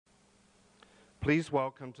Please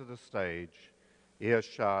welcome to the stage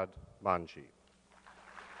Irshad Manji.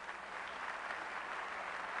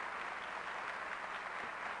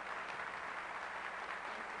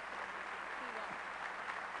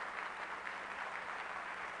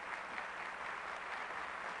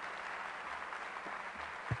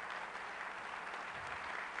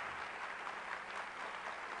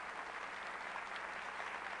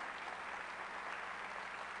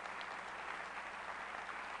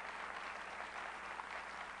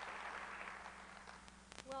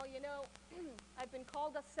 Well, you know, I've been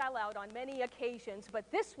called a sellout on many occasions, but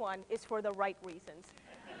this one is for the right reasons.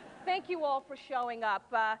 Thank you all for showing up.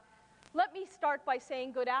 Let me start by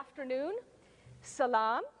saying good afternoon,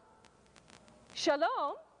 salam,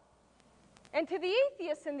 shalom, and to the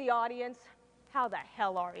atheists in the audience, how the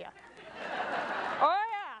hell are you? Oh,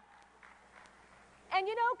 yeah. And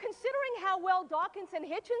you know, considering how well Dawkins and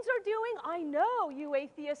Hitchens are doing, I know you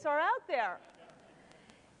atheists are out there.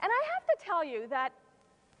 And I have to tell you that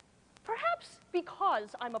perhaps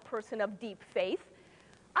because I'm a person of deep faith,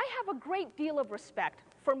 I have a great deal of respect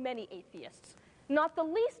for many atheists, not the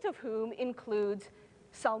least of whom includes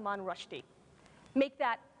Salman Rushdie. Make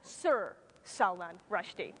that Sir Salman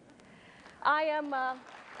Rushdie. I am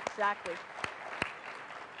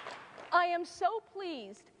so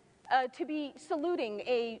pleased to be saluting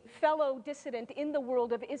a fellow dissident in the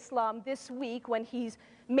world of Islam this week when he's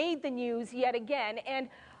made the news yet again. And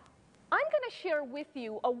I'm going to share with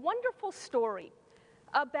you a wonderful story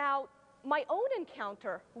about my own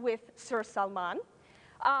encounter with Sir Salman,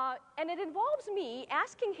 and it involves me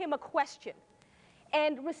asking him a question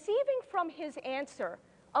and receiving from his answer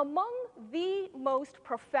among the most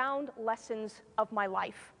profound lessons of my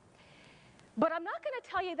life. But I'm not going to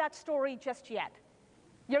tell you that story just yet.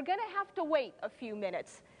 You're going to have to wait a few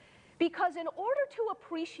minutes, because in order to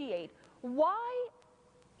appreciate why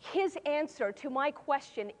his answer to my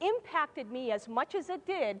question impacted me as much as it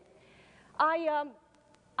did, I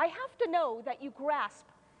have to know that you grasp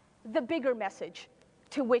the bigger message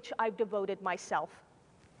to which I've devoted myself.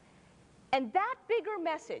 And that bigger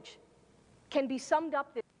message can be summed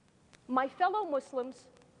up this: my fellow Muslims,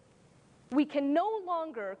 we can no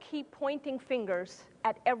longer keep pointing fingers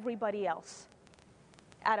at everybody else,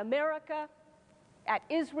 at America, at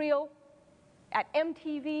Israel, at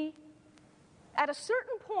MTV. At a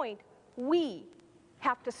certain point, we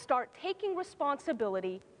have to start taking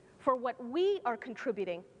responsibility for what we are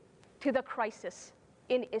contributing to the crisis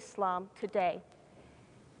in Islam today.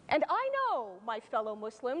 And I know, my fellow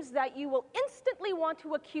Muslims, that you will instantly want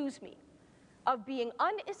to accuse me of being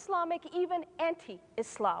un-Islamic, even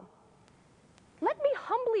anti-Islam. Let me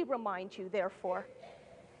humbly remind you, therefore,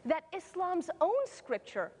 that Islam's own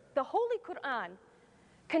scripture, the Holy Quran,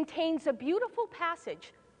 contains a beautiful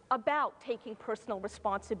passage about taking personal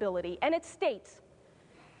responsibility. And it states,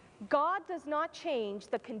 God does not change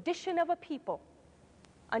the condition of a people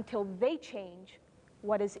until they change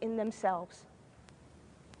what is in themselves.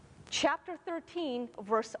 Chapter 13,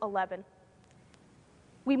 verse 11.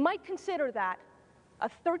 We might consider that a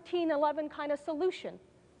 1311 kind of solution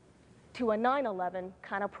to a 9/11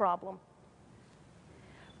 kind of problem.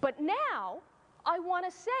 But now, I want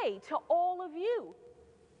to say to all of you,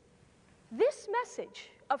 this message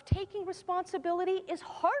of taking responsibility is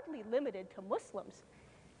hardly limited to Muslims.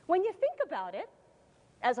 When you think about it,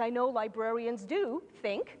 as I know librarians do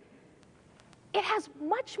think, it has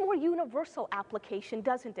much more universal application,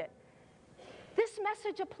 doesn't it? This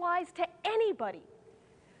message applies to anybody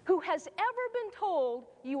who has ever been told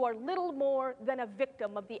you are little more than a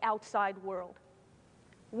victim of the outside world.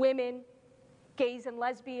 Women, gays and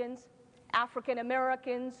lesbians, African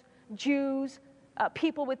Americans, Jews,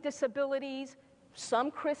 people with disabilities,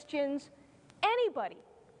 some Christians, anybody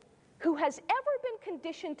who has ever been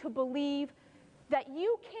conditioned to believe that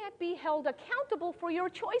you can't be held accountable for your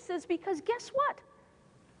choices because guess what?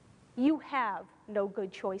 You have no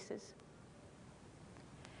good choices.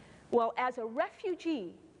 Well, as a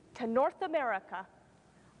refugee to North America,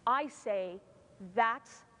 I say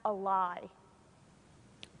that's a lie.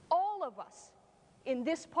 All of us in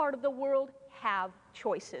this part of the world have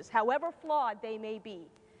choices, however flawed they may be.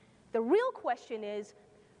 The real question is,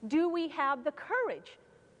 do we have the courage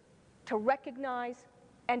to recognize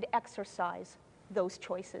and exercise those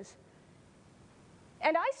choices?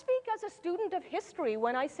 And I speak as a student of history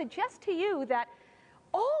when I suggest to you that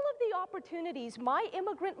all of the opportunities my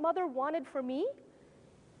immigrant mother wanted for me,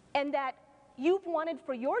 and that you've wanted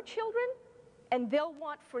for your children, and they'll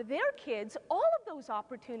want for their kids, all of those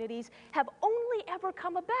opportunities have only ever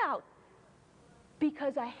come about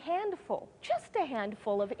because a handful, just a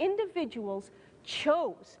handful of individuals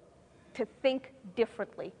chose to think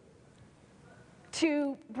differently.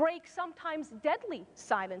 to break sometimes deadly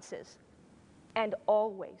silences, and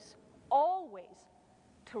always, always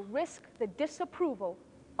to risk the disapproval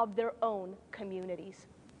of their own communities.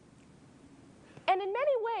 And in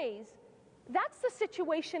many ways, that's the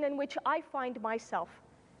situation in which I find myself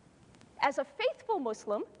as a faithful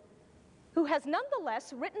Muslim who has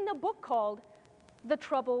nonetheless written a book called The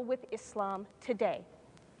Trouble with Islam Today,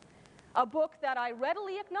 a book that I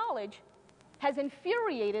readily acknowledge has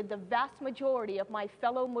infuriated the vast majority of my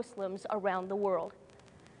fellow Muslims around the world.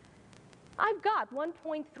 I've got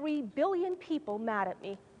 1.3 billion people mad at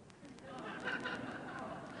me.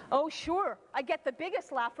 Oh, sure, I get the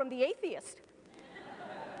biggest laugh from the atheist.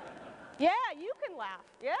 Yeah, you can laugh.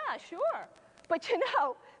 Yeah, sure. But you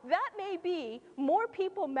know, that may be more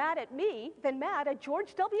people mad at me than mad at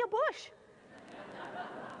George W. Bush.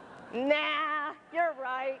 Nah, you're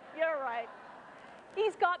right, you're right.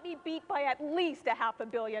 He's got me beat by at least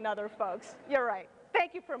 500 million other folks. You're right.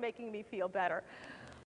 Thank you for making me feel better.